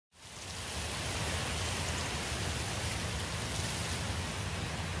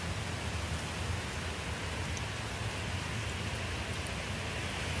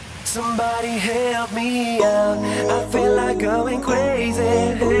Somebody help me out, I feel like going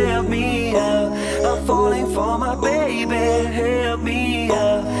crazy. Help me out, I'm falling for my baby. Help me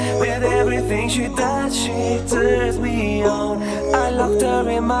out, with everything she does, she turns me on. I locked her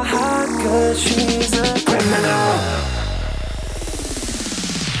in my heart cause she's a criminal.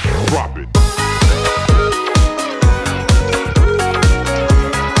 Drop it.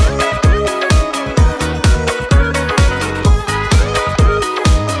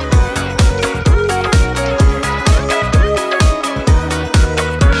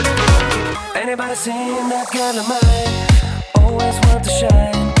 Anybody seen that girl of mine? Always want to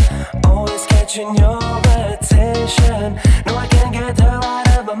shine, always catching your attention. No, I can't get her out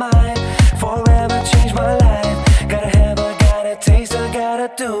of my mind. Forever change my life. Gotta have her, gotta taste her, gotta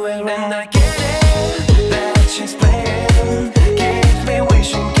do it right. And I get it, that she's playing. Keeps me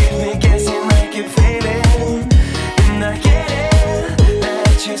wishing, keeps me guessing, I keep failing. And I get it,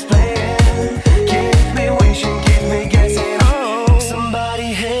 that she's playing. Keeps me wishing, keeps me guessing. Oh, somebody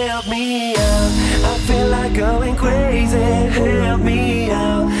help me out, I feel like going crazy. Help me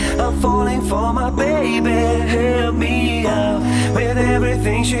out, I'm falling for my baby. Help me out, with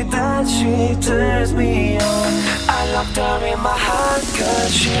everything she does, she turns me on. I locked her in my heart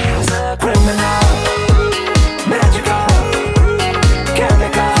cause she's a criminal. Magical,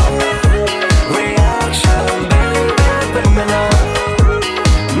 chemical reaction, baby, criminal.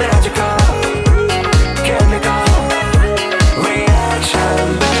 Magical, chemical reaction,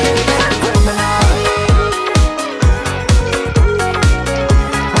 baby, criminal.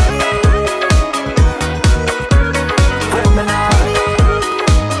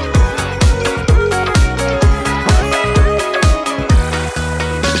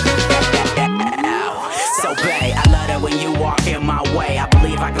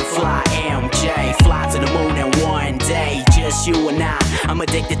 You and I'm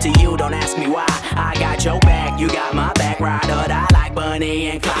addicted to you, don't ask me why. I got your back, you got my back. Ride or die like Bunny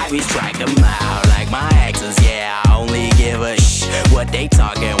and Clyde. We strike them out like my exes, yeah. I only give a what they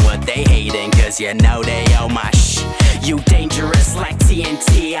talking, what they hating, cause you know they owe my You dangerous like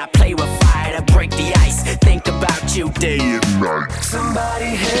TNT, I play with fire to break the ice. Think about you day and night.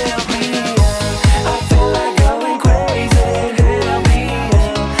 Somebody help me out, I feel like going crazy. Help me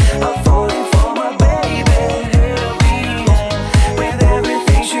out, I'm falling for my baby. Help me out, with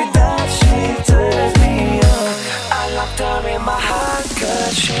everything she does, she turns me on. I locked her in my heart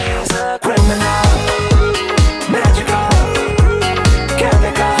cause she's a criminal. Magical,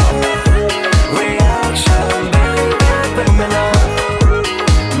 chemical reaction, baby, criminal.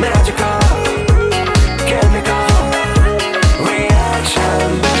 Magical, chemical reaction,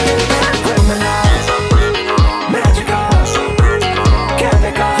 baby, criminal. Magical,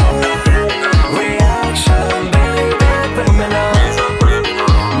 chemical reaction, baby, criminal.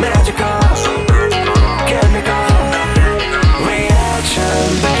 Magical, chemical reaction,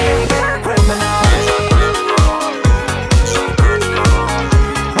 baby, criminal.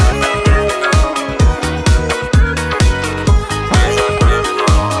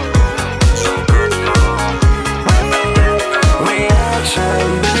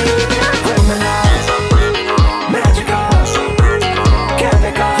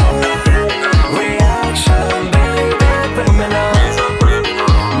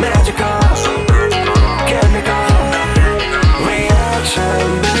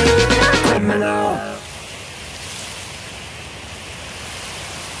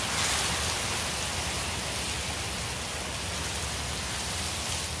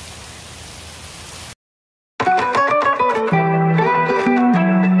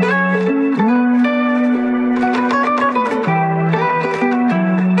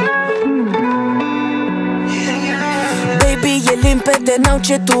 Limpede n-au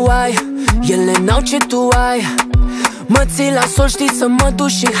ce tu ai, ele n-au ce tu ai. Mă ții la sol, știi să mă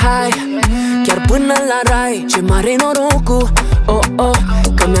duci și hai, chiar până la rai. Ce mare-i norocul, oh, oh,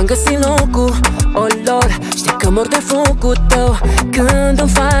 că mi-am găsit locul. Oh, Lord, știi că mor de focul tău când îmi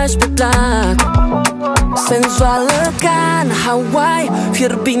faci pe plac. Senzuală ca în Hawaii,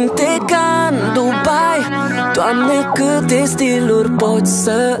 fierbinte ca în Dubai. Doamne, câte stiluri poți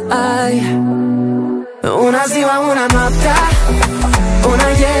să ai. Una ziua, una noaptea, una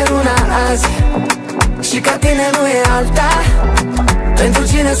ieri, una azi. Și ca tine nu e alta, pentru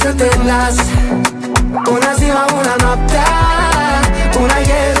cine să te las. Una ziua, una noaptea, una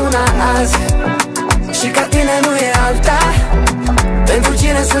ieri, una azi. Și ca tine nu e alta, pentru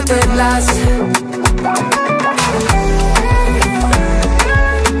cine să te las.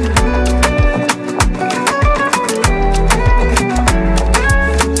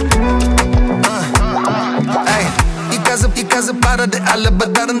 E casă pară de alăbă,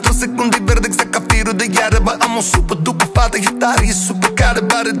 dar într-o se dar e super care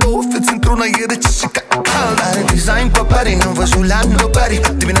bare două fețe într-una, e rece și cald. Are design pe pari, nu văzut la nobody.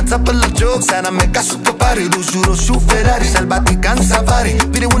 Dimineața pe la job, seara mega super pari. Roșu, roșu, Ferrari, sălbatic în safari.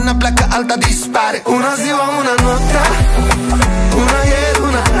 Vine una pleacă, alta dispare. Una ziua, una noaptea, una ieri,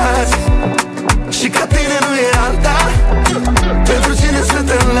 una azi. Și ca tine nu e alta, pentru cine să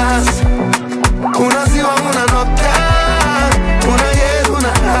te las. Una ziua, una noaptea, una ieri,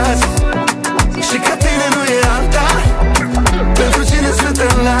 una azi. Și ca tine nu e alta, pentru cine să te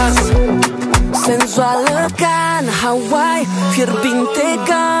las. Senzuală ca în Hawaii, fierbinte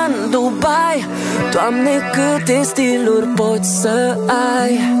ca în Dubai. Doamne, câte stiluri poți să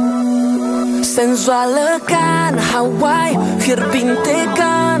ai. Senzuală ca în Hawaii, fierbinte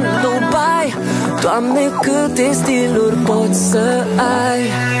ca în Dubai. Doamne, câte stiluri poți să ai.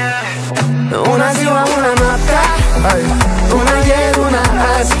 Una ziua, una noaptea, una ieri, una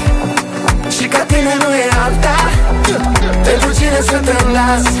azi. Și ca tine nu e alta, pentru cine să te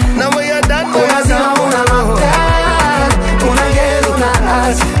las. Una ziua, una noaptea, una ieri, una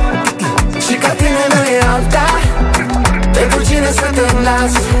azi. Și ca tine nu e alta, pentru cine să te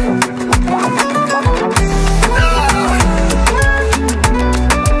las.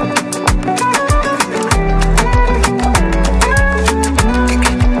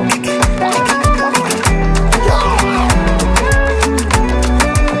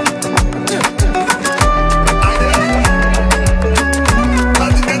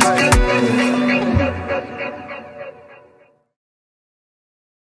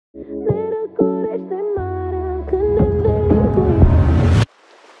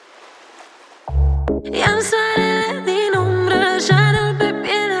 Ia-mi soarele din umbră, jarul pe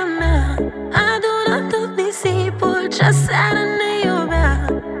pielea mea. Adună tot nisipul ce aseară ne iubea.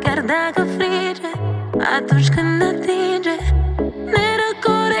 Chiar dacă frige, atunci când atinge, ne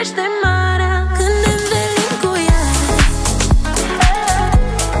răcorește marea când ne învelim cu ea.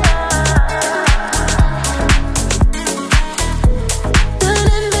 Când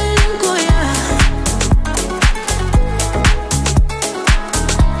ne învelim cu ea.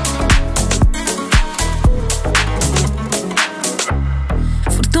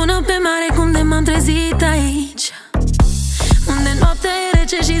 Furtună pe mare, cum de m-am trezit aici, unde noaptea e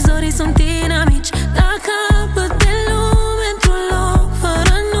rece și zorii sunt inamici. Dacă apăt de lume într-un loc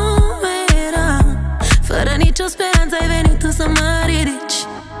fără nume era, fără nicio speranță ai venit tu să mă ridici.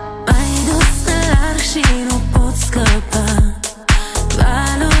 M-ai dus de larg și nu pot scăpa.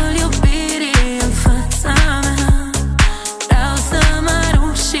 Valul iubirii în fața mea. Vreau să mă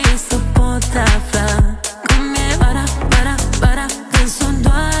arunc și să pot afla cum e vara, vara, vara, când sunt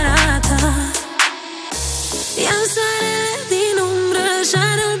doar a ta. Ia-mi soarele din umbră,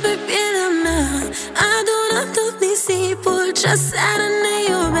 jarul pe pielea mea. Adună tot nisipul ce aseară ne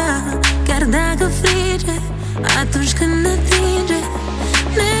iubea. Chiar dacă frige, atunci când atinge,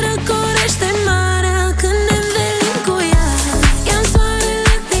 ne răcorește marea când ne învelim cu ea. Ia-mi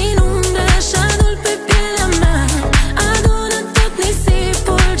soarele din umbră, jarul pe pielea mea. Adună tot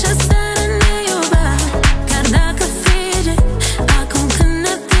nisipul ce aseară ne iubea. Chiar dacă frige, acum când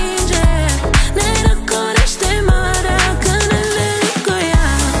atinge, ne răcorește marea când ne învelim cu ea.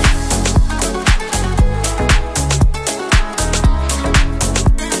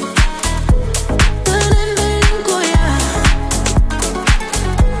 Când ne învelim cu ea.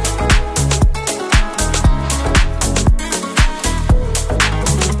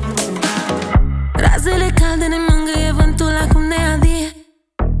 Razele calde ne mângâie vântul acum ne adie.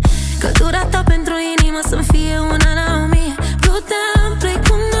 Căldura ta pentru inimă să-mi fie una la 1000. Pluteam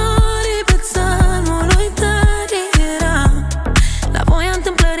precum norii pe țărmul uitării era. La voia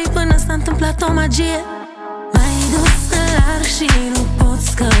întâmplării până s-a întâmplat o magie. M-ai dus în larg și nu pot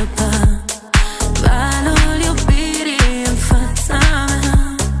scăpa. Valul iubirii în fața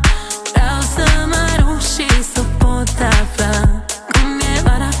mea. Vreau să mă arunc și să pot afla cum e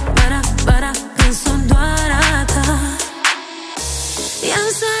vara, vara, vara, când sunt doar a ta.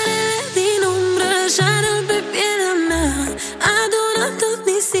 Ia-mi soarele din umbră, jarul pe pielea mea. Adună tot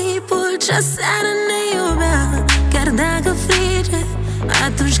nisipul ce aseară ne iubea. Chiar dacă frige,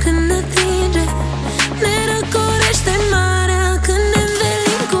 atunci când atinge,